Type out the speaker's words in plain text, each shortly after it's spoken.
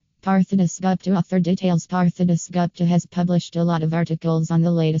Partho Dasgupta author details. Partho Dasgupta has published a lot of articles on the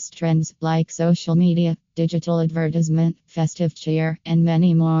latest trends like social media, digital advertisement, festive cheer, and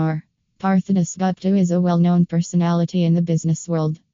many more. Partho Dasgupta is a well-known personality in the business world.